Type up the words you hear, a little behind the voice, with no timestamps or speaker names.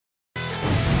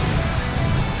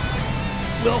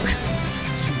Welcome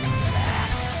to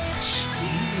Black Steel.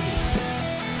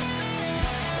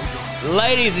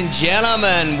 Ladies and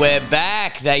gentlemen, we're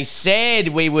back. They said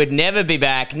we would never be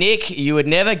back. Nick, you would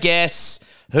never guess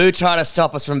who tried to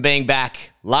stop us from being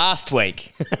back last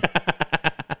week.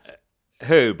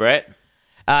 Who, Brett?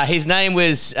 His name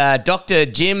was Dr.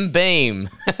 Jim Beam.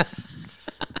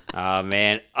 Oh,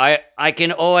 man. I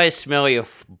can always smell your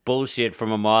bullshit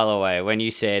from a mile away when you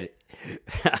said...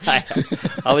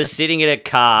 I was sitting in a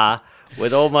car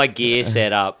with all my gear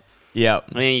set up. Yep.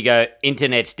 And then you go,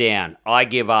 internet's down. I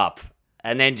give up.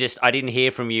 And then I didn't hear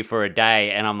from you for a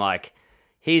day. And I'm like,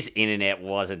 his internet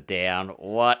wasn't down.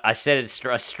 What? I said it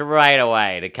straight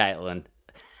away to Caitlin.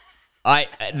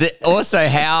 Also,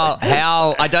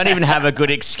 how I don't even have a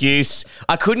good excuse.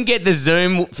 I couldn't get the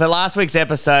Zoom for last week's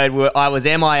episode where I was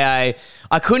MIA.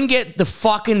 I couldn't get the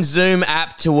fucking Zoom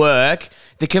app to work.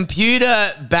 The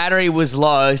computer battery was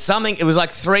low. It was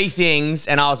like three things,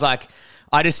 and I was like,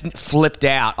 I just flipped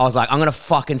out. I was like, I'm going to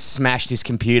fucking smash this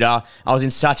computer. I was in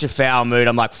such a foul mood.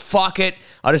 I'm like, fuck it.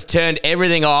 I just turned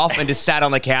everything off and just sat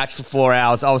on the couch for 4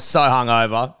 hours. I was so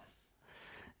hungover.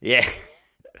 Yeah.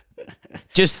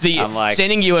 Just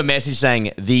sending you a message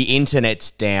saying the internet's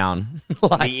down.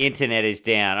 The internet is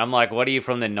down. I'm like, what are you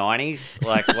from the 90s?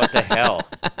 Like, what the hell?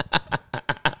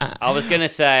 I was going to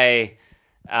say,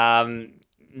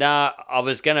 no, I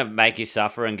was going to make you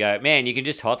suffer and go, man, you can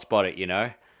just hotspot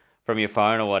it, from your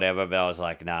phone or whatever. But I was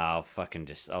like, no,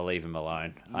 I'll leave him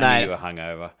alone. I knew you were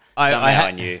hungover.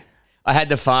 I knew. I had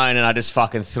the phone and I just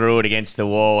fucking threw it against the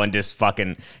wall and just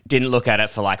fucking didn't look at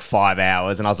it for like 5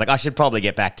 hours. And I was like, I should probably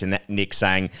get back to Nick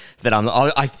saying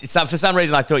that for some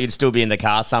reason I thought you'd still be in the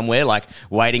car somewhere, like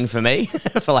waiting for me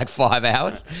for like 5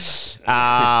 hours.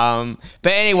 But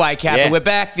anyway, Capper, We're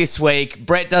back this week.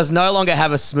 Brett does no longer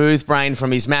have a smooth brain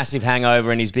from his massive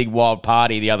hangover and his big wild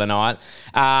party the other night.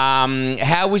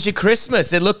 How was your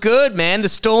Christmas? It looked good, man. The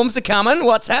storms are coming.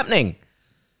 What's happening?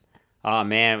 Oh,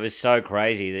 man, it was so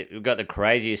crazy. We've got the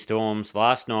craziest storms.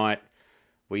 Last night,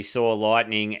 we saw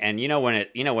lightning, and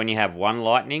when you have one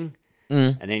lightning,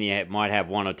 and then you might have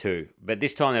one or two. But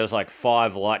this time, there was like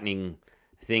 5 lightning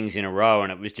things in a row,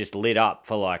 and it was just lit up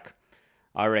for like,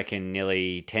 I reckon,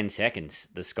 nearly 10 seconds.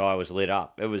 The sky was lit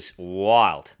up. It was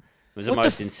wild. It was the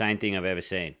most insane thing I've ever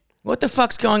seen. What the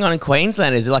fuck's going on in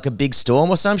Queensland? Is it like a big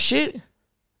storm or some shit?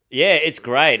 Yeah, it's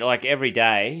great. Like, every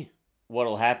day,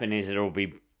 what'll happen is it'll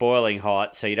be boiling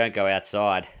hot, so you don't go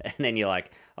outside, and then you're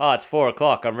like, oh, it's 4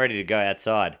 o'clock, I'm ready to go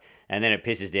outside, and then it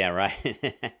pisses down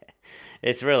rain.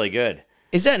 It's really good.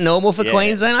 Is that normal for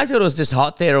Queensland? I thought it was just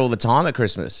hot there all the time at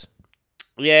Christmas.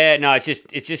 Yeah, no, it's just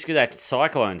because that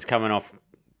cyclone's coming off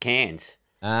Cairns.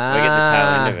 We get the tail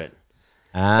end of it.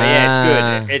 But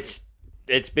yeah, it's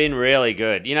good. It's been really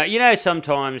good.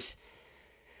 Sometimes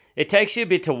it takes you a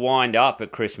bit to wind up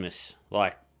at Christmas.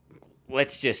 Like,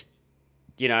 let's just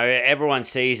everyone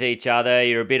sees each other.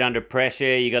 You're a bit under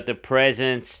pressure. You got the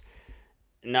presents.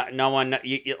 No one.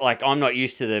 I'm not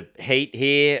used to the heat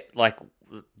here. Like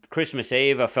Christmas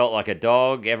Eve, I felt like a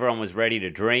dog. Everyone was ready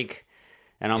to drink,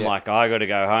 and I'm like, I got to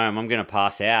go home. I'm gonna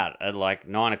pass out at like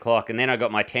 9 o'clock, and then I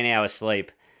got my 10-hour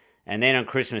sleep, and then on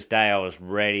Christmas Day I was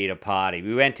ready to party.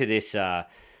 We went to this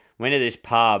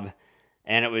pub,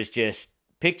 and it was just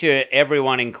picture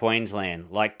everyone in Queensland,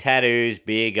 like tattoos,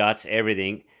 beer guts,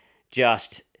 everything.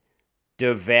 Just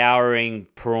devouring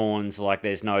prawns like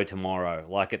there's no tomorrow,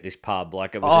 like at this pub.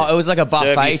 Like it was like a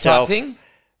buffet type thing?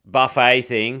 Buffet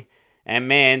thing. And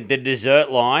man, the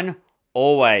dessert line,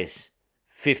 always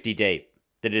 50 deep,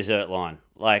 the dessert line.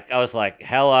 Like, I was like,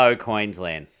 hello,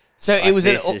 Queensland. So like,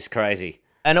 this is crazy.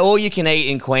 And all you can eat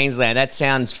in Queensland, that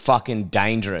sounds fucking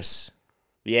dangerous.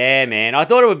 Yeah, man. I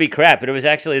thought it would be crap, but it was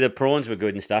actually, the prawns were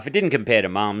good and stuff. It didn't compare to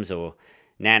Mum's or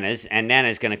Nana's, and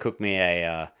Nana's going to cook me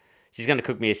she's going to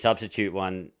cook me a substitute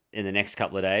one in the next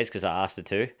couple of days because I asked her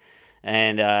to.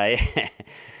 And,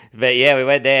 but yeah, we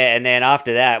went there. And then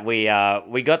after that, we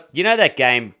got, that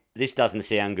game, this doesn't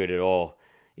sound good at all.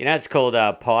 It's called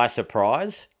Pie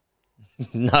Surprise.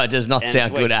 No, it does not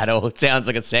sound good at all. It sounds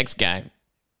like a sex game.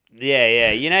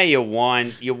 Yeah. You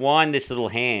wind this little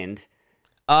hand.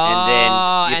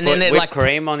 Oh, and then you put whipped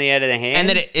cream on the end of the hand. And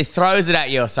then it throws it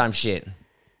at you or some shit.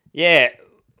 Yeah.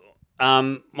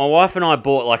 My wife and I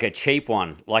bought like a cheap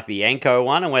one, like the Yanko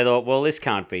one, and we thought, well, this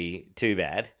can't be too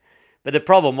bad. But the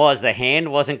problem was the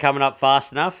hand wasn't coming up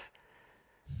fast enough.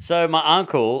 So my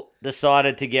uncle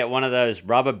decided to get one of those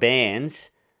rubber bands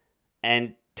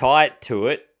and tie it to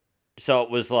it so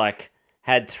it was like,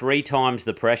 had 3 times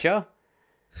the pressure,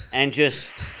 and just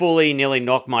fully nearly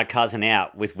knocked my cousin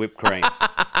out with whipped cream.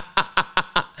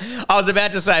 I was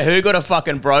about to say, who got a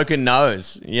fucking broken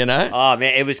nose, you know? Oh,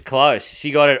 man, it was close.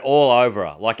 She got it all over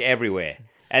her, like everywhere.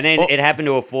 And then it happened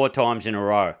to her 4 times in a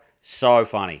row. So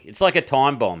funny. It's like a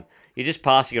time bomb. You're just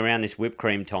passing around this whipped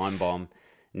cream time bomb.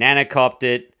 Nana copped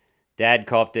it. Dad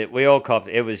copped it. We all copped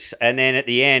it. And then at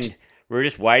the end, we were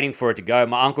just waiting for it to go.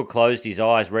 My uncle closed his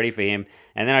eyes, ready for him.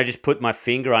 And then I just put my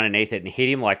finger underneath it and hit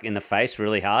him like in the face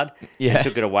really hard. Yeah. And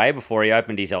took it away before he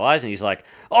opened his eyes. And he's like,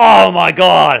 oh my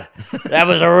God, that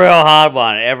was a real hard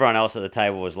one. Everyone else at the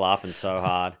table was laughing so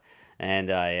hard. And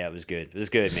yeah, it was good. It was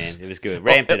good, man. It was good.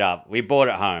 Ramped it up. We brought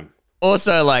it home.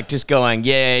 Also, like, just going,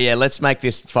 yeah, let's make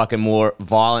this fucking more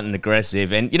violent and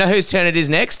aggressive. And you know whose turn it is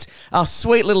next? Our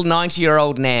sweet little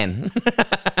 90-year-old Nan.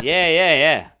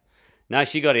 Yeah. No,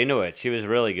 she got into it. She was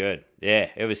really good. Yeah,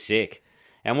 it was sick.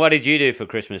 And what did you do for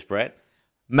Christmas, Brett?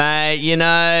 Mate, you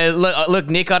know, look,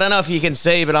 Nick, I don't know if you can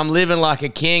see, but I'm living like a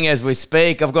king as we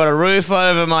speak. I've got a roof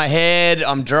over my head.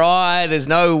 I'm dry. There's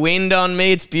no wind on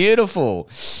me. It's beautiful.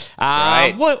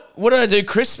 Right. What did I do?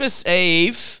 Christmas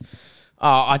Eve. Oh,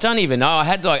 I don't even know. I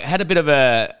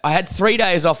had 3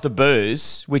 days off the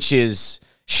booze, which is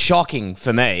shocking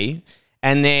for me.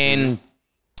 And then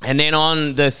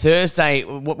on the Thursday,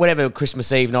 whatever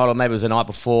Christmas Eve night, or maybe it was the night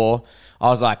before, I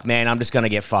was like, man, I'm just going to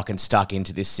get fucking stuck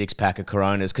into this 6-pack of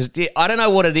Coronas. Because I don't know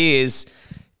what it is.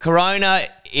 Corona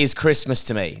is Christmas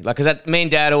to me. Like, because me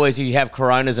and Dad always used to have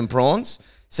Coronas and prawns.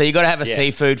 So you got to have a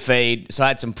seafood feed. So I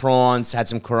had some prawns, had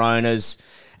some Coronas,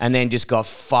 and then just got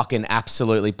fucking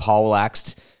absolutely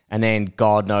poleaxed. And then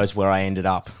God knows where I ended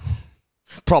up.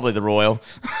 Probably the Royal.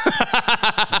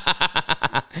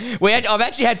 I've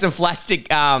actually had some flat stick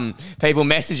people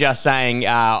message us saying,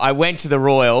 I went to the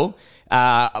Royal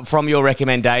from your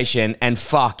recommendation and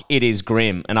fuck, it is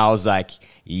grim. And I was like,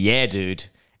 yeah, dude.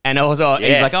 And he's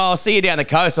like, oh, I'll see you down the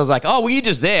coast. I was like, oh, were you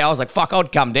just there? I was like, fuck,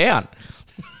 I'd come down.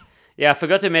 Yeah, I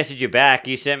forgot to message you back.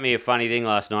 You sent me a funny thing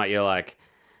last night. You're like,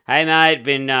 hey, mate,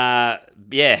 been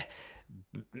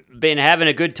having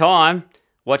a good time.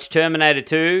 Watch Terminator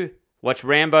 2. Watch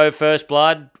Rambo First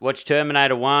Blood. Watch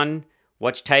Terminator 1.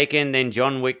 Watch Taken, then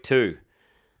John Wick 2.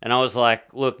 And I was like,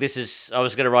 look, I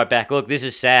was going to write back, look, this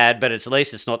is sad, but at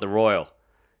least it's not the Royal,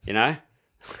 you know?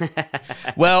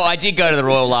 Well, I did go to the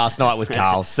Royal last night with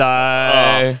Carl,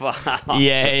 so fuck.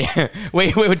 Yeah.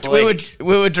 We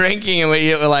were drinking, and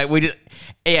we were like,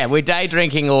 we're day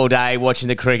drinking all day, watching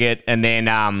the cricket, and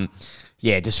then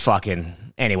just fucking.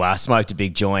 Anyway, I smoked a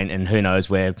big joint, and who knows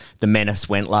where the menace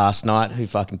went last night. Who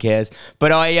fucking cares?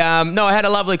 But I had a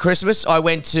lovely Christmas. I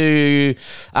went to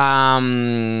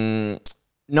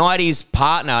Nighty's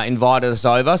partner invited us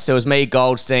over. So it was me,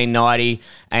 Goldstein, Nighty,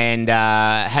 and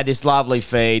had this lovely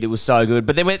feed. It was so good.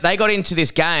 But they got into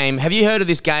this game. Have you heard of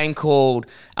this game called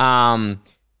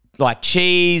like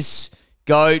cheese,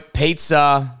 goat,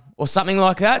 pizza, or something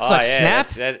like that? It's like Snap.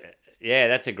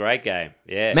 That's a great game.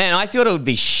 Yeah. Man, I thought it would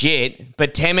be shit,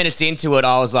 but 10 minutes into it,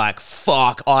 I was like,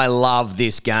 fuck, I love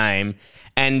this game.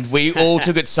 And we all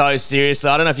took it so seriously.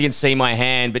 I don't know if you can see my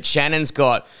hand, but Shannon's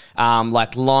got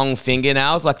like long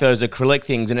fingernails, like those acrylic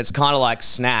things, and it's kind of like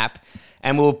Snap.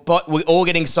 And we're all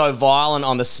getting so violent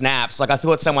on the snaps. Like, I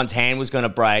thought someone's hand was going to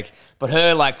break, but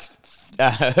her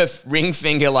her ring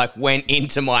finger like went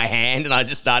into my hand, and I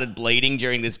just started bleeding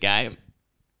during this game.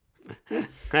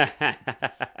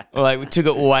 Like, we took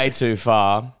it way too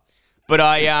far. But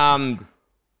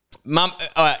Mum,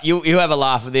 you have a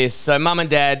laugh at this. So Mum and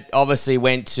Dad still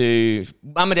went to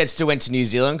New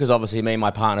Zealand because obviously me and my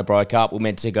partner broke up. We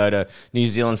meant to go to New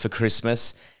Zealand for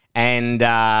Christmas. And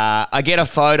I get a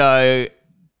photo,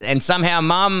 and somehow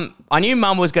I knew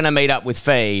Mum was going to meet up with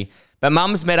Fee, but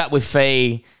Mum's met up with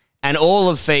Fee and all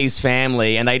of Fee's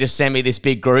family, and they just sent me this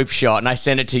big group shot, and I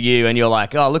sent it to you, and you're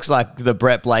like, oh, it looks like the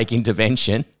Brett Blake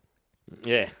intervention.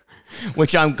 Yeah.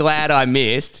 Which I'm glad I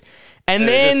missed. And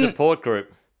then... The support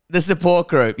group. The support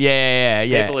group, yeah.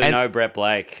 People who know Brett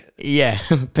Blake. Yeah,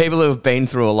 people who have been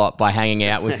through a lot by hanging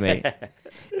out with me.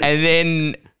 And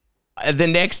then the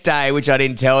next day, which I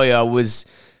didn't tell you, was...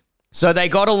 So they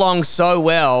got along so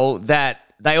well that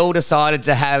they all decided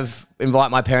to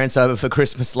invite my parents over for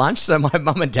Christmas lunch. So my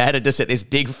mum and dad are just at this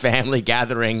big family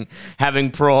gathering, having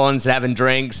prawns and having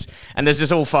drinks. And there's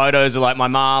just all photos of like my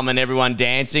mum and everyone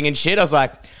dancing and shit. I was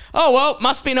like, oh, well,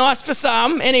 must be nice for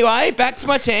some. Anyway, back to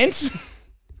my tent.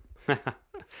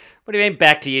 What do you mean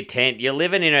back to your tent? You're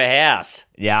living in a house.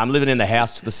 Yeah, I'm living in the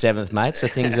house to the 7th, mate. So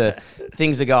things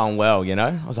are going well, you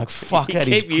know? I was like, fuck, that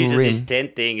is grim. You keep using this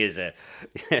tent thing as a...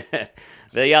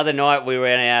 The other night we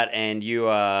went out and we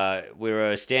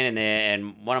were standing there,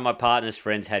 and one of my partner's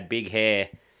friends had big hair,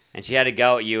 and she had a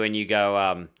go at you, and you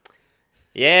go,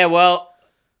 yeah, well,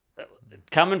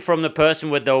 coming from the person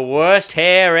with the worst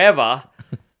hair ever,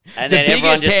 and The then everyone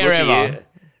biggest just hair look at ever. you,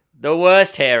 the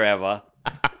worst hair ever,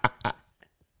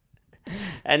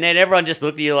 and then everyone just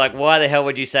looked at you like, why the hell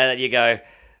would you say that? You go,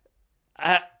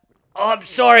 oh, I'm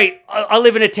sorry, I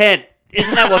live in a tent.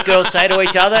 Isn't that what girls say to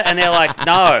each other? And they're like,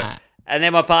 no. And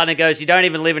then my partner goes, you don't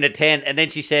even live in a tent. And then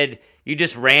she said, you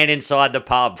just ran inside the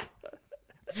pub.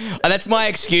 And that's my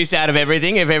excuse out of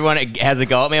everything. If everyone has a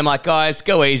go at me, I'm like, guys,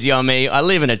 go easy on me. I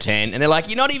live in a tent. And they're like,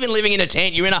 you're not even living in a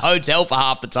tent. You're in a hotel for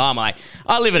half the time. I'm like,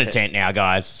 I live in a tent now,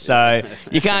 guys. So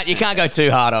you can't go too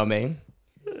hard on me.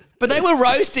 But they were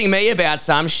roasting me about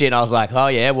some shit. I was like, oh,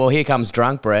 yeah, well, here comes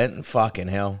drunk Brett. Fucking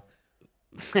hell.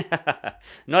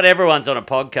 Not everyone's on a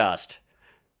podcast.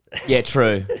 Yeah,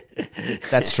 true.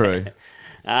 That's true.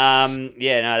 Yeah,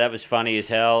 no, that was funny as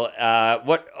hell.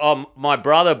 My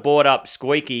brother bought up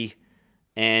Squeaky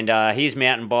and his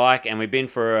mountain bike, and we've been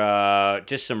for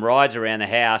just some rides around the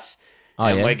house.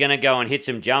 And we're going to go and hit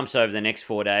some jumps over the next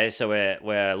 4 days, so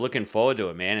we're looking forward to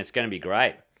it, man. It's going to be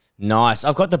great. Nice.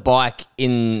 I've got the bike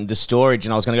in the storage,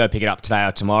 and I was going to go pick it up today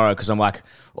or tomorrow because I'm like,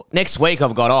 next week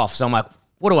I've got off, so I'm like,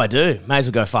 what do I do? May as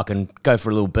well go for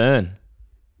a little burn.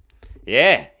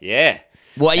 Yeah.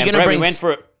 Well, are you going to bring... We went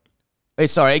for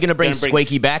Sorry, are you going to bring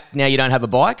Squeaky back now you don't have a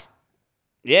bike?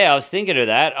 Yeah, I was thinking of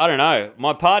that. I don't know.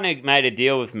 My partner made a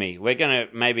deal with me. We're going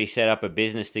to maybe set up a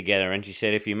business together, and she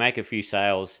said if you make a few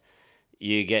sales,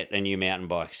 you get a new mountain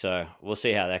bike. So we'll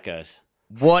see how that goes.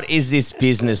 What is this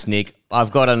business, Nick? I've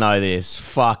got to know this.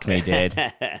 Fuck me,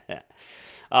 Dad.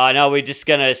 No, we're just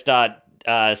going to start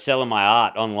selling my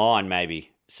art online,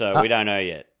 maybe. So we don't know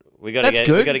yet. We got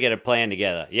to get a plan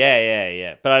together.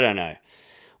 Yeah. But I don't know.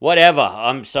 Whatever.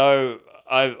 I've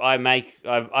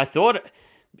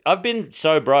been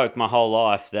so broke my whole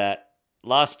life that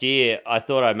last year I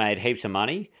thought I made heaps of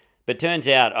money, but turns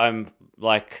out I'm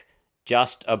like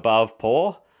just above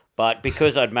poor. But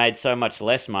because I'd made so much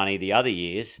less money the other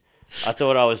years, I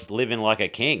thought I was living like a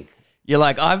king. You're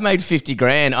like, I've made 50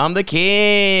 grand. I'm the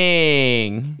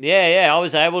king. Yeah. I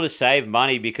was able to save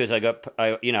money because I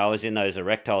was in those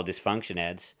erectile dysfunction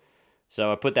ads.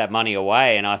 So I put that money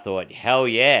away and I thought, hell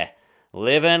yeah,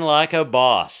 living like a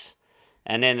boss.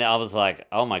 And then I was like,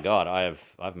 oh my God,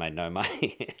 I've made no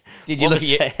money. Did you look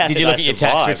at your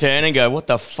tax return and go, what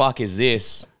the fuck is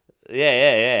this?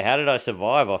 Yeah. How did I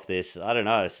survive off this? I don't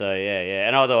know. So yeah.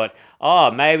 And I thought,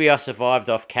 maybe I survived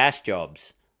off cash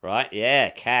jobs, right? Yeah,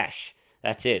 cash.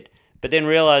 That's it. But then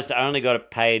realized I only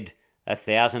got paid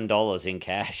 $1,000 in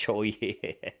cash all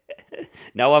year.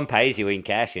 No one pays you in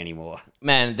cash anymore.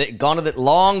 Man,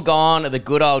 long gone are the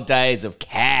good old days of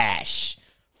cash.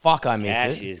 Fuck, I miss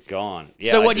it. Cash is gone.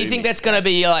 Yeah, so what do you think that's going to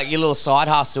be like your little side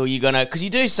hustle? Because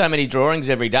you do so many drawings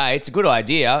every day. It's a good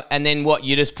idea. And then what,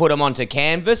 you just put them onto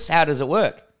canvas? How does it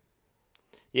work?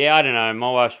 Yeah, I don't know.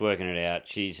 My wife's working it out.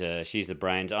 She's the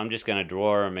brains. I'm just going to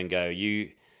draw them and go, you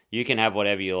can have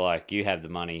whatever you like. You have the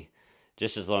money.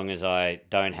 Just as long as I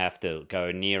don't have to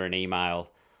go near an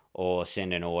email or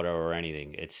send an order or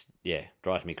anything.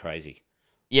 Drives me crazy.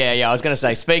 Yeah, I was going to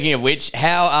say, speaking of which,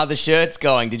 how are the shirts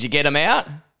going? Did you get them out?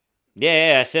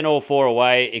 Yeah, I sent all 4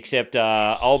 away, except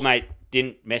old mate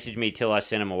didn't message me till I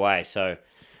sent them away. So,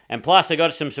 and plus, I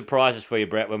got some surprises for you,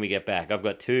 Brett, when we get back. I've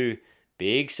got 2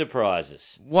 big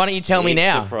surprises. Why don't you tell me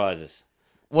now? Surprises.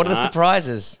 What are the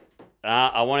surprises?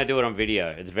 I want to do it on video.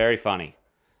 It's very funny.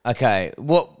 Okay,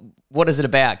 what is it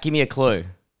about? Give me a clue.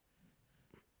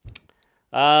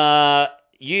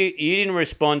 You didn't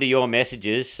respond to your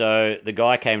messages, so the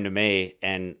guy came to me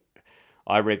and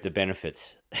I reaped the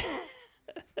benefits.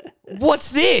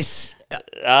 What's this?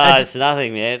 It's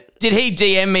nothing, man. Did he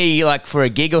DM me like for a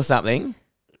gig or something?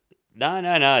 No,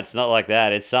 it's not like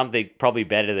that. It's something probably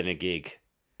better than a gig.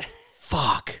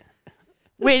 Fuck.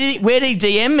 Where did he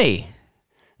DM me?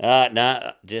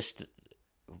 No, just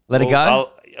let it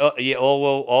go.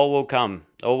 All will come.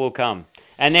 All will come.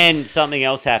 And then something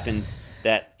else happens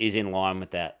that is in line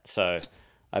with that. So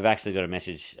I've actually got to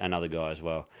message another guy as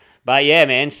well. But yeah,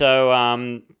 man. So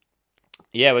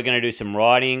we're going to do some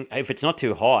riding. If it's not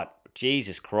too hot,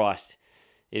 Jesus Christ,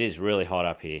 it is really hot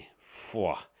up here.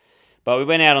 But we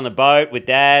went out on the boat with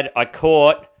Dad. I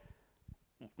caught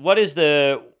what is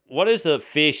the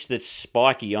fish that's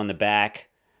spiky on the back?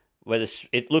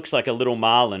 It looks like a little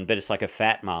marlin, but it's like a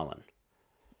fat marlin.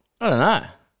 I don't know,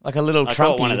 like a little. I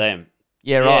caught one of them.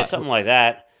 Yeah, right. Yeah, something like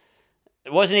that. I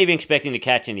wasn't even expecting to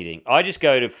catch anything. I just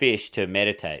go to fish to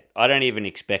meditate. I don't even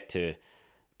expect to.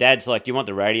 Dad's like, "Do you want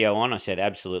the radio on?" I said,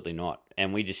 "Absolutely not."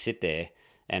 And we just sit there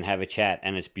and have a chat,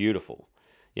 and it's beautiful,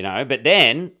 you know. But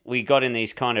then we got in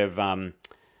these kind of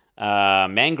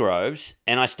mangroves,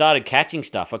 and I started catching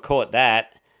stuff. I caught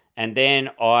that, and then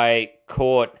I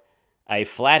caught a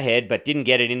flathead but didn't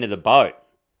get it into the boat.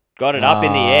 Got it up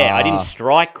in the air. I didn't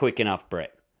strike quick enough,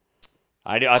 Brett.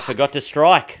 I forgot to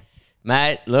strike.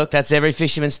 Mate, look, that's every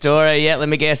fisherman's story. Yeah, let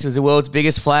me guess. It was the world's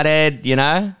biggest flathead, you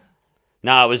know?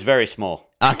 No, it was very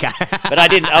small. Okay. But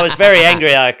I was very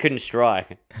angry I couldn't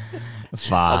strike.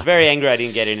 Fuck. I was very angry I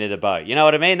didn't get into the boat. You know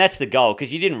what I mean? That's the goal,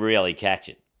 because you didn't really catch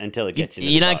it until it gets in the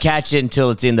boat. You don't catch it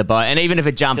until it's in the boat. And even if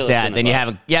it jumps out, then you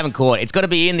haven't caught it. It's got to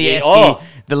be in the esky.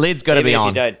 The lid's got to be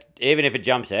on. Even if it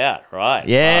jumps out, right?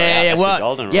 Yeah.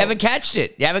 Well, you haven't catched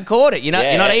it. You haven't caught it. You're not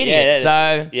eating it.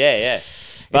 So yeah.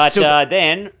 But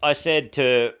then I said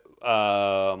to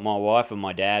my wife and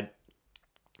my dad,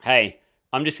 hey,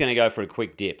 I'm just going to go for a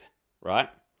quick dip, right?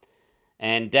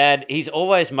 And Dad, he's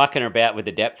always mucking about with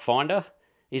the depth finder.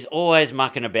 He's always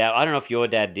mucking about. I don't know if your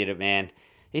dad did it, man.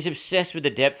 He's obsessed with the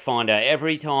depth finder.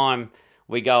 Every time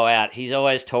we go out, he's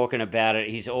always talking about it.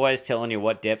 He's always telling you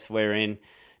what depth we're in.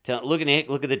 Look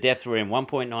at the depth we're in,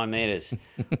 1.9 meters,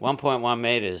 1.1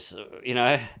 meters, you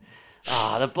know.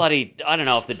 The bloody, I don't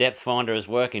know if the depth finder is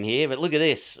working here, but look at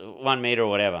this, 1 meter or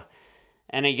whatever.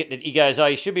 And he goes, oh,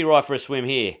 you should be right for a swim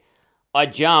here. I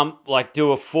jump,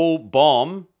 do a full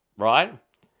bomb, right?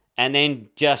 And then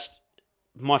just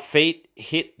my feet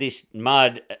hit this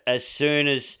mud as soon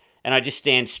as, and I just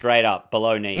stand straight up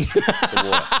below knee the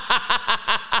water.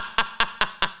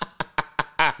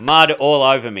 Mud all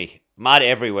over me. Mud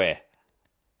everywhere.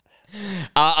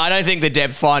 I don't think the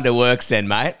depth finder works then,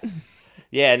 mate.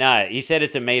 Yeah, no. He said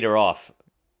it's a meter off.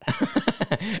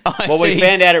 We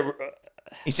found out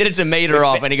he said it's a meter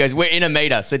off, and he goes, we're in a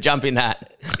meter, so jump in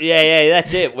that. Yeah,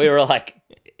 that's it. We were like,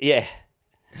 yeah.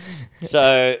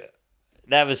 So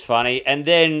that was funny. And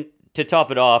then to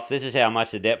top it off, this is how much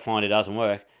the depth finder doesn't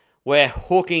work. We're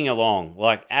hooking along,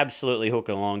 absolutely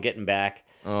hooking along, getting back.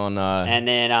 Oh, no. And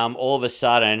then all of a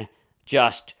sudden,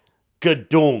 just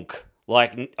gadunk.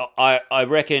 I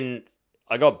reckon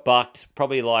I got bucked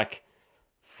probably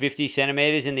 50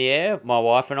 centimeters in the air, my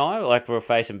wife and I, we were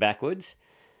facing backwards.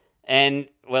 And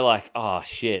we're like, oh,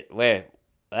 shit,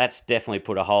 that's definitely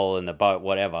put a hole in the boat,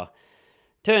 whatever.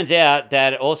 Turns out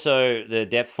that also the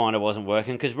depth finder wasn't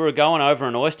working because we were going over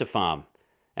an oyster farm.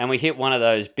 And we hit one of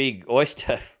those big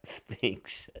oyster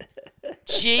things.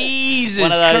 Jesus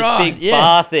One of those Christ, big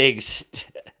bar things.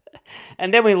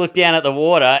 And then we looked down at the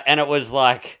water, and it was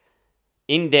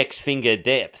index finger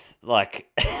depth. Well,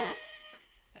 at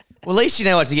least you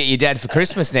know what to get your dad for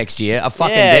Christmas next year. A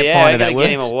fucking depth finder that works.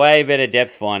 Get him a way better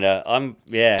depth finder. And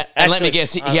let me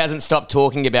guess, he hasn't stopped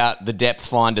talking about the depth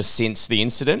finder since the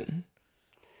incident?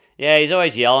 Yeah, he's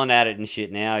always yelling at it and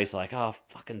shit now. He's like, oh,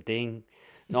 fucking thing.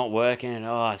 Not working.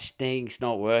 Oh, it stinks.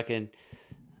 Not working.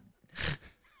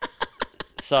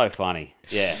 So funny.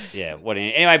 Yeah.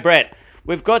 Anyway, Brett,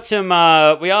 we've got some.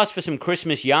 We asked for some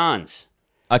Christmas yarns.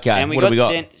 Okay. And we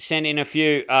got sent in a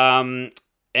few. And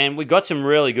we got some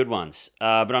really good ones.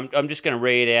 But I'm just going to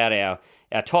read out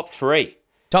our top three.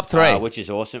 Top three, which is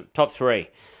awesome. Top three.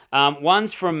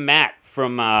 One's from Matt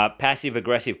from Passive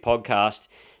Aggressive Podcast.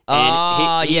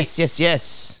 And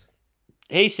yes.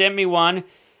 He sent me one.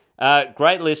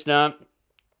 Great listener,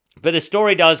 but the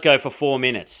story does go for 4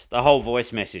 minutes, the whole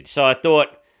voice message. So I thought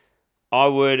I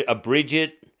would abridge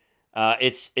it.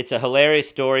 It's a hilarious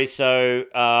story. So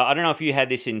I don't know if you had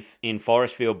this in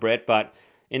Forestfield, Brett, but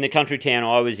in the country town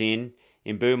I was in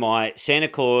Boomai, Santa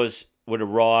Claus would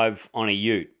arrive on a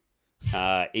ute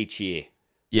each year.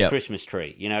 Yeah, Christmas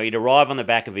tree. He'd arrive on the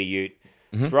back of a ute,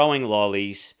 throwing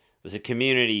lollies. It was a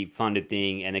community-funded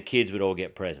thing, and the kids would all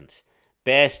get presents.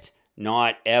 Best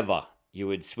night ever. You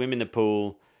would swim in the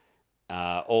pool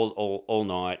all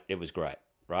night. It was great,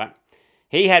 right?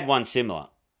 He had one similar,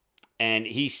 and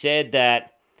he said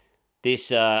that this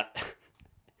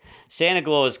Santa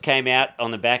Claus came out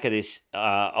on the back of this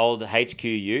old HQ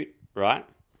ute, right?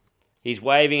 He's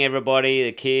waving everybody,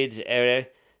 the kids, everybody,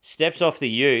 steps off the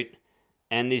ute,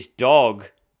 and this dog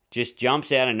just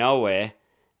jumps out of nowhere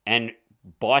and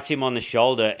bites him on the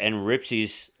shoulder and rips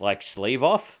his sleeve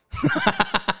off.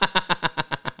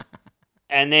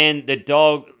 And then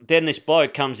this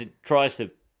bloke comes and tries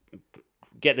to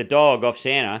get the dog off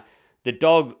Santa. The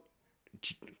dog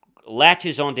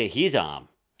latches onto his arm,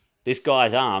 this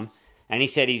guy's arm, and he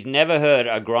said he's never heard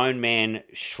a grown man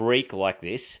shriek like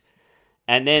this.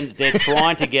 And then they're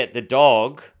trying to get the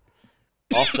dog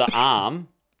off the arm,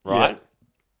 right?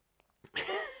 Yeah.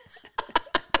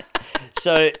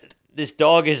 So this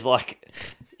dog is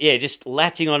just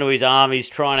latching onto his arm. He's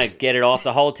trying to get it off.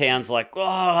 The whole town's like,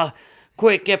 oh,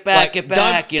 quick, get back, get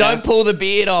back. Don't pull the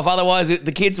beard off, otherwise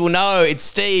the kids will know it's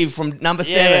Steve from number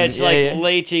 7. Yeah, it's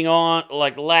leeching on,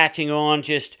 latching on,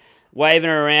 just waving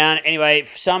her around. Anyway,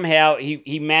 somehow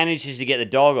he manages to get the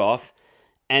dog off,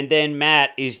 and then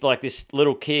Matt is like this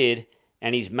little kid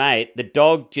and his mate. The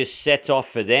dog just sets off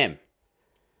for them,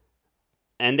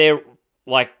 and they're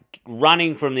like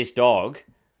running from this dog.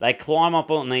 They climb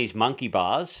up on these monkey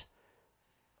bars,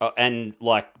 and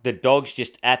like the dog's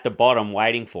just at the bottom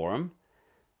waiting for him.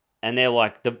 And they're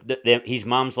like, his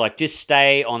mum's like, just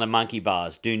stay on the monkey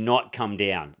bars. Do not come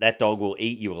down. That dog will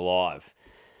eat you alive.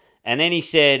 And then he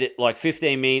said, like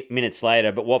 15 minutes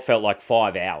later, but what felt like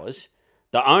 5 hours,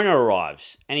 the owner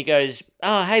arrives. And he goes,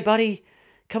 oh, hey, buddy,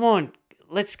 come on,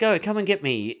 let's go. Come and get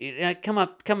me.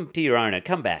 Come to your owner.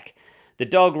 Come back. The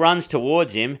dog runs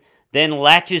towards him, then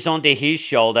latches onto his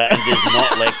shoulder and does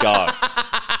not let go.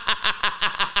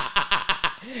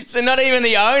 So not even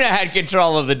the owner had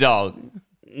control of the dog.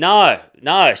 No.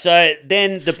 So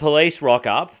then the police rock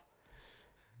up,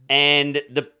 and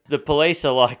the police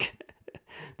are like,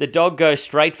 the dog goes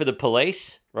straight for the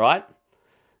police, right?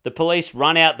 The police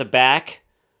run out the back,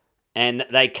 and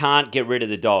they can't get rid of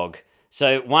the dog.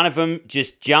 So one of them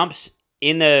just jumps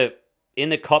in the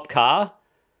cop car,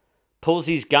 pulls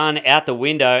his gun out the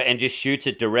window, and just shoots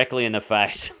it directly in the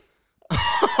face.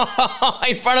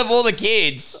 In front of all the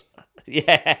kids.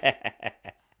 Yeah.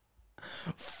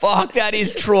 Fuck, that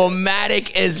is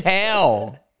traumatic as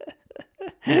hell.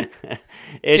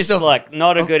 It's just like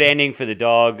not a good ending for the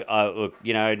dog. Look,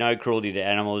 no cruelty to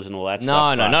animals and all that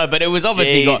stuff. No, but it was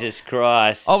obviously Jesus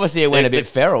Christ. Obviously, it went a bit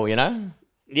feral,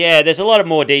 Yeah, there's a lot of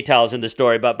more details in the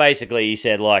story, but basically he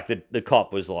said like the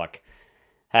cop was like,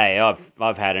 "Hey,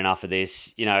 I've had enough of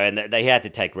this," and they had to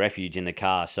take refuge in the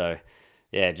car. So,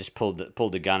 yeah, just pulled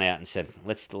the gun out and said,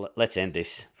 "Let's end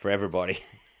this for everybody."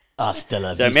 Hasta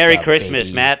la So vista, Merry Christmas,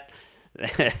 baby. Matt.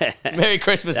 Merry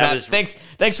Christmas, Matt.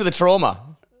 Thanks for the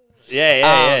trauma.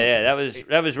 Yeah.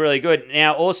 That was really good.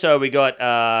 Now, also we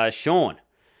got Sean.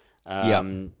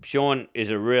 Sean is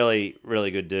a really,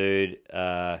 really good dude.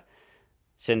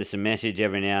 Send us a message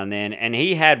every now and then, and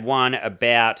he had one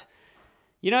about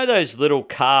those little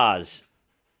cars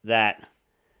that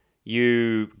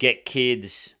you get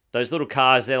kids. Those little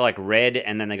cars, they're like red,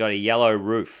 and then they got a yellow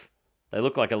roof. They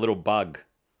look like a little bug.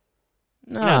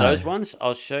 No. Those ones?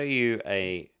 I'll show you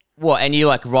a... What, and you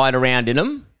like ride around in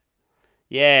them?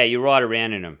 Yeah, you ride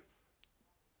around in them.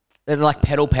 They're like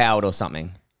pedal powered or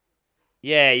something.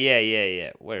 Yeah.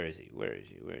 Where is he?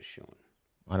 Where's Sean?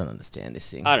 I don't understand this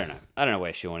thing. I don't know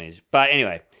where Sean is. But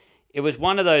anyway, it was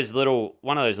one of those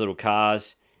little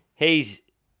cars.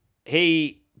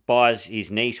 He buys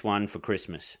his niece one for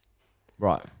Christmas.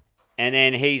 Right. And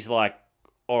then he's like,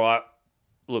 all right,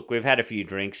 look, we've had a few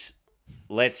drinks.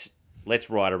 Let's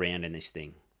ride around in this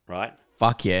thing, right?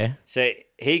 Fuck yeah. So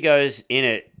he goes in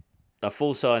it. A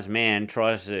full-size man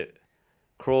tries to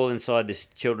crawl inside this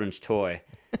children's toy,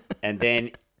 and then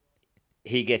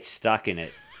he gets stuck in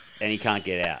it, and he can't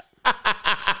get out.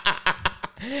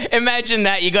 Imagine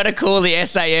that. You got to call the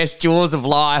SAS Jaws of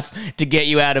Life to get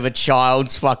you out of a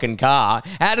child's fucking car.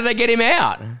 How do they get him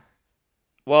out?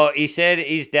 Well, he said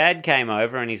his dad came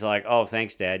over, and he's like, oh,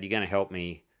 thanks, Dad. You're going to help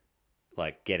me,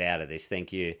 like, get out of this.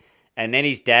 Thank you. And then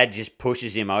his dad just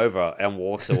pushes him over and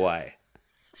walks away.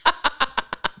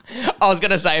 I was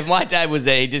going to say, if my dad was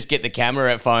there, he'd just get the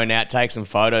camera phone out, take some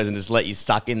photos, and just let you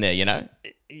stuck in there,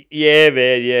 Yeah,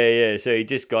 man, yeah. So he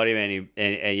just got him,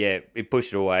 and he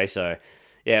pushed it away. So,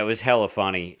 yeah, it was hella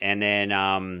funny. And then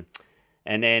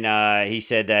he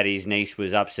said that his niece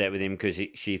was upset with him because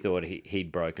she thought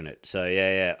he'd broken it. So,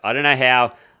 yeah. I don't know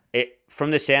how,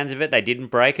 from the sounds of it, they didn't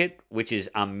break it, which is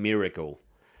a miracle.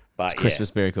 But it's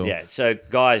Christmas miracle. Yeah, so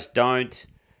guys, don't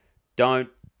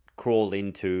crawl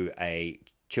into a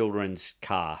children's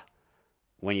car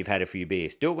when you've had a few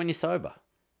beers. Do it when you're sober.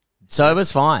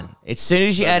 Sober's fine. As soon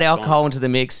as you add alcohol into the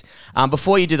mix.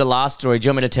 Before you do the last story, do you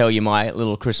want me to tell you my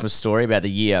little Christmas story about the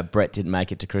year Brett didn't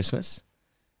make it to Christmas?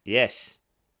 Yes.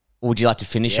 Or would you like to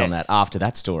finish on that after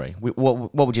that story?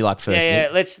 What would you like first?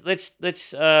 Yeah. Nick?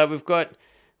 Let's.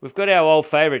 We've got our old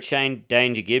favourite Shane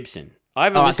Danger Gibson. I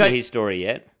haven't listened to his story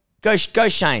yet. Go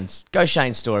Shane's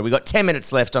story. We got 10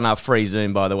 minutes left on our free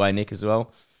Zoom, by the way, Nick, as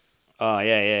well. Oh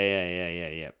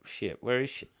yeah. Shit, where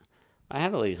is she? I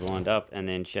had all these lined up, and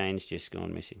then Shane's just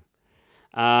gone missing.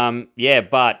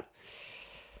 But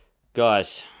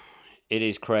guys, it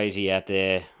is crazy out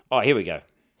there. Oh, here we go.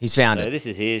 He's found it. This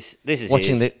is his.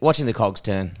 Watching the cogs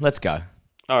turn. Let's go.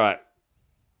 All right.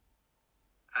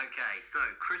 Okay, so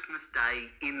Christmas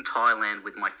Day in Thailand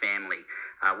with my family.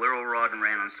 We're all riding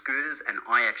around on scooters, and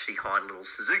I actually hired a little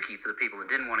Suzuki for the people that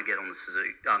didn't want to get on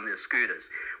the scooters.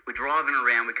 We're driving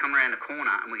around, we come around a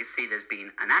corner, and we can see there's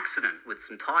been an accident with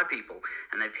some Thai people,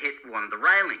 and they've hit one of the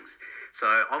railings. So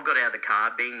I've got out of the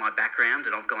car, being my background,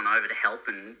 and I've gone over to help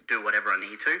and do whatever I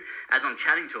need to. As I'm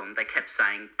chatting to them, they kept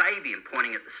saying baby and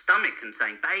pointing at the stomach and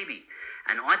saying baby.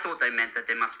 And I thought they meant that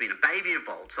there must have been a baby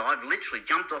involved. So I've literally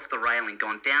jumped off the railing,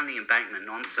 gone down the embankment,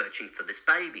 and I'm searching for this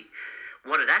baby.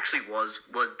 What it actually was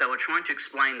they were trying to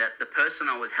explain that the person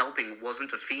I was helping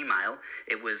wasn't a female,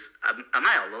 it was a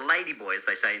male, a lady boy, as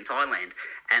they say in Thailand.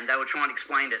 And they were trying to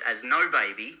explain it as no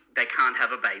baby, they can't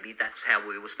have a baby, that's how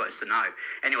we were supposed to know.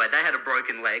 Anyway, they had a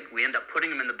broken leg. We ended up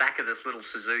putting them in the back of this little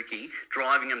Suzuki,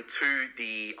 driving them to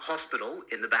the hospital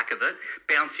in the back of it,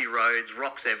 bouncy roads,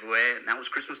 rocks everywhere, and that was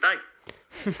Christmas Day.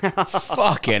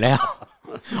 Fucking hell.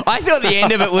 I thought the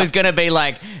end of it was going to be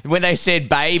like when they said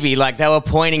baby, like they were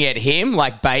pointing at him,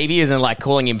 like baby isn't like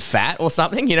calling him fat or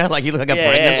something, you know, like you look like a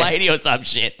pregnant lady or some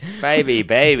shit. Baby.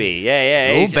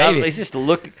 Yeah. Oh, baby. He's just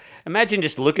imagine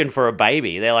just looking for a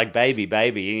baby. They're like, baby.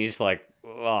 And you're just like,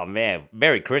 oh, man,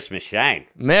 Merry Christmas, Shane.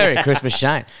 Merry Christmas,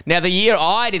 Shane. Now, the year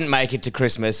I didn't make it to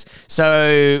Christmas,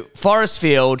 so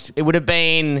Forestfield, it would have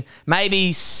been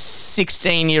maybe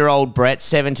 16-year-old Brett,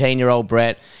 17-year-old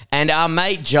Brett, and our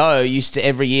mate Joe used to,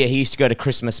 every year, he used to go to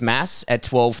Christmas Mass at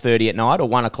 12:30 at night or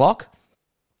 1 o'clock.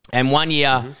 And one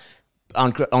year,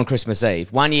 on Christmas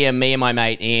Eve, one year, me and my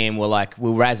mate Ian were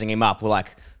razzing him up. We're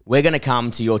like, we're going to come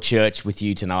to your church with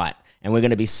you tonight. And we're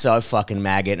going to be so fucking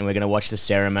maggot, and we're going to watch the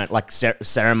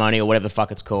ceremony or whatever the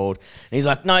fuck it's called. And he's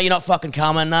like, no, you're not fucking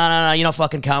coming. No, you're not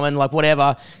fucking coming. Like,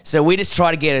 whatever. So we just try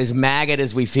to get as maggot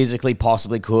as we physically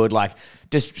possibly could. Like,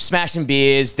 just smashing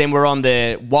beers. Then we're on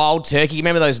the Wild Turkey.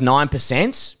 Remember those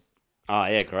 9%? Oh,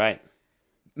 yeah, great.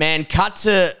 Man, cut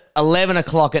to 11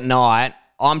 o'clock at night.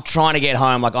 I'm trying to get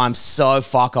home. Like, I'm so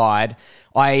fuck-eyed.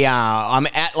 I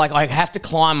have to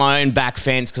climb my own back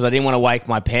fence because I didn't want to wake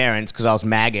my parents because I was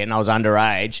maggot and I was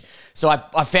underage. So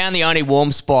I found the only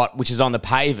warm spot, which is on the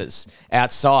pavers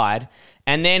outside.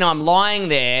 And then I'm lying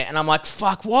there and I'm like,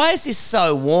 fuck, why is this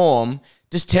so warm?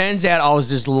 Just turns out I was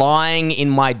just lying in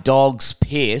my dog's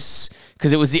piss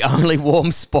because it was the only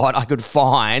warm spot I could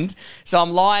find. So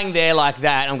I'm lying there like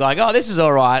that. And I'm going, oh, this is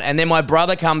all right. And then my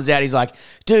brother comes out. He's like,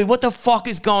 dude, what the fuck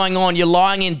is going on? You're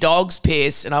lying in dog's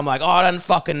piss. And I'm like, oh, I don't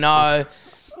fucking know.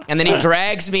 And then he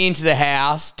drags me into the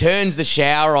house, turns the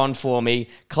shower on for me,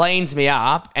 cleans me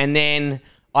up. And then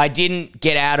I didn't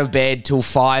get out of bed till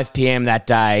 5 p.m. that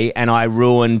day, and I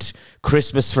ruined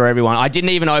Christmas for everyone. I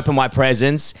didn't even open my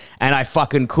presents, and I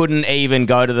fucking couldn't even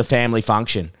go to the family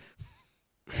function.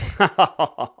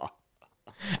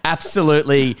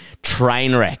 Absolutely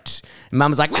train wrecked.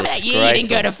 Mum was like, remember that year you didn't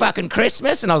go to fucking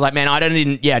Christmas? And I was like, man, I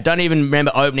don't even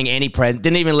remember opening any present.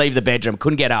 Didn't even leave the bedroom.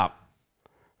 Couldn't get up.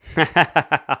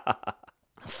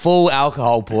 Full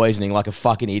alcohol poisoning like a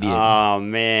fucking idiot. Oh,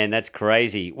 man, that's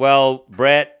crazy. Well,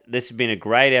 Brett, this has been a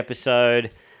great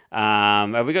episode.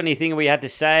 Have we got anything we had to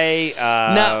say?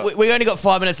 No, we only got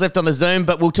 5 minutes left on the Zoom,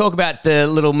 but we'll talk about the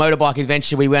little motorbike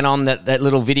adventure we went on, that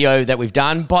little video that we've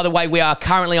done. By the way, we are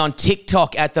currently on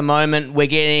TikTok at the moment. We're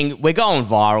going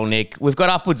viral, Nick. We've got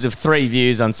upwards of 3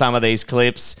 views on some of these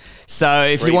clips. So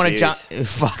if you want to jump,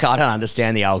 fuck, I don't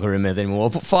understand the algorithm anymore.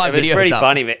 Put 5 videos. It's pretty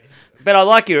funny, man. But I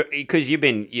like you because you're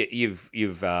doing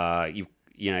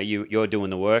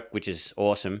the work, which is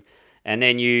awesome. And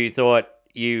then you thought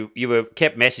you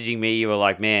kept messaging me. You were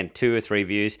like, man, 2 or 3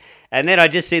 views. And then I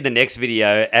just see the next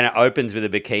video and it opens with a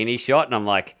bikini shot, and I'm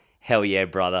like, hell yeah,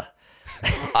 brother.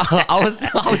 I was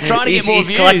trying to get more views.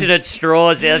 He's clutching at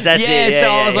straws. Yeah, that's it. Yeah, so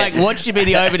I was like, what should be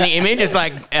the opening image? It's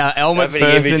like Elle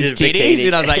Macpherson's titties.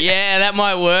 And I was like, yeah, that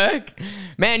might work.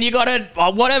 Man, you got to,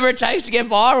 whatever it takes to get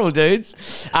viral,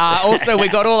 dudes. Also, we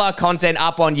got all our content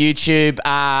up on YouTube.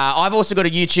 I've also got a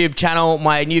YouTube channel.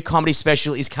 My new comedy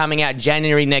special is coming out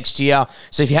January next year.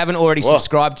 So if you haven't already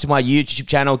subscribed to my YouTube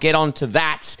channel, get onto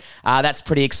that. That's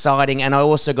pretty exciting. And I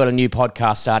also got a new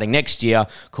podcast starting next year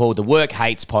called The Work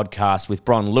Hates Podcast with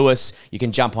Bron Lewis. You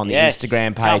can jump on the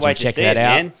Instagram page and check that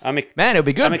out. Man, it'll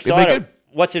be good. I'm excited. It'll be good.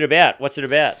 What's it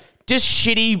about? Just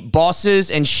shitty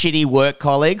bosses and shitty work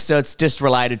colleagues. So it's just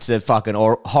related to fucking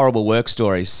horrible work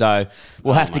stories. So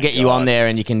we'll have to get you on there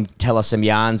and you can tell us some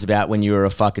yarns about when you were a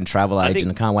fucking travel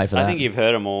agent. I can't wait for that. I think you've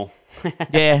heard them all.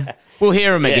 Yeah, we'll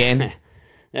hear them again.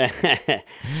 I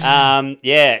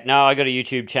got a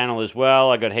YouTube channel as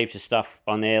well. I got heaps of stuff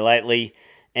on there lately.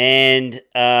 And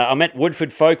I'm at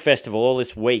Woodford Folk Festival all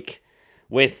this week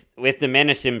with the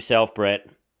menace himself, Brett,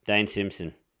 Dane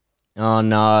Simpson. Oh,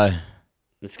 no.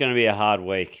 It's going to be a hard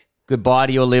week. Goodbye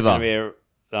to your liver.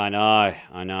 I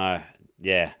know.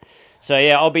 Yeah. So,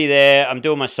 yeah, I'll be there. I'm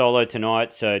doing my solo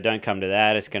tonight, so don't come to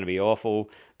that. It's going to be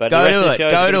awful. But Go the rest to of the it.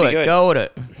 show's Go gonna to be it. good. Go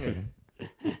to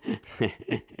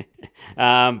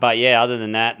it. But, yeah, other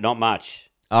than that, not much.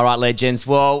 All right, legends.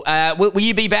 Well, will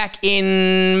you be back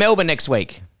in Melbourne next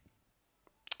week?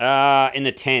 In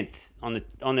the 10th. On the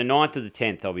 9th of the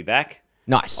 10th, I'll be back.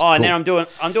 Nice. Oh, and cool. then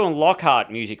I'm doing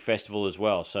Lockhart Music Festival as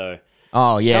well, so...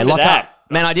 Oh, yeah. Come to Lockhart. that.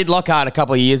 Man, I did Lockhart a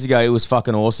couple of years ago. It was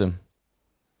fucking awesome.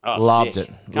 Oh, Loved sick.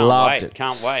 it. Loved it.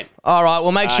 Can't wait. All right.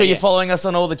 Well, make sure you're yeah. following us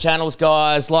on all the channels,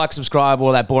 guys. Like, subscribe,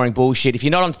 all that boring bullshit. If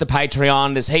you're not onto the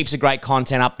Patreon, there's heaps of great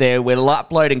content up there. We're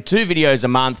uploading 2 videos a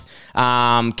month.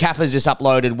 Kappa's just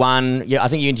uploaded one. Yeah, I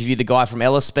think you interviewed the guy from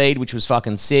Ellis Speed, which was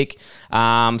fucking sick.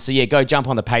 So, yeah, go jump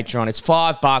on the Patreon. It's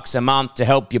 $5 a month to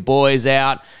help your boys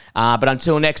out. But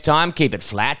until next time, keep it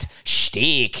flat.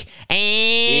 Shtick.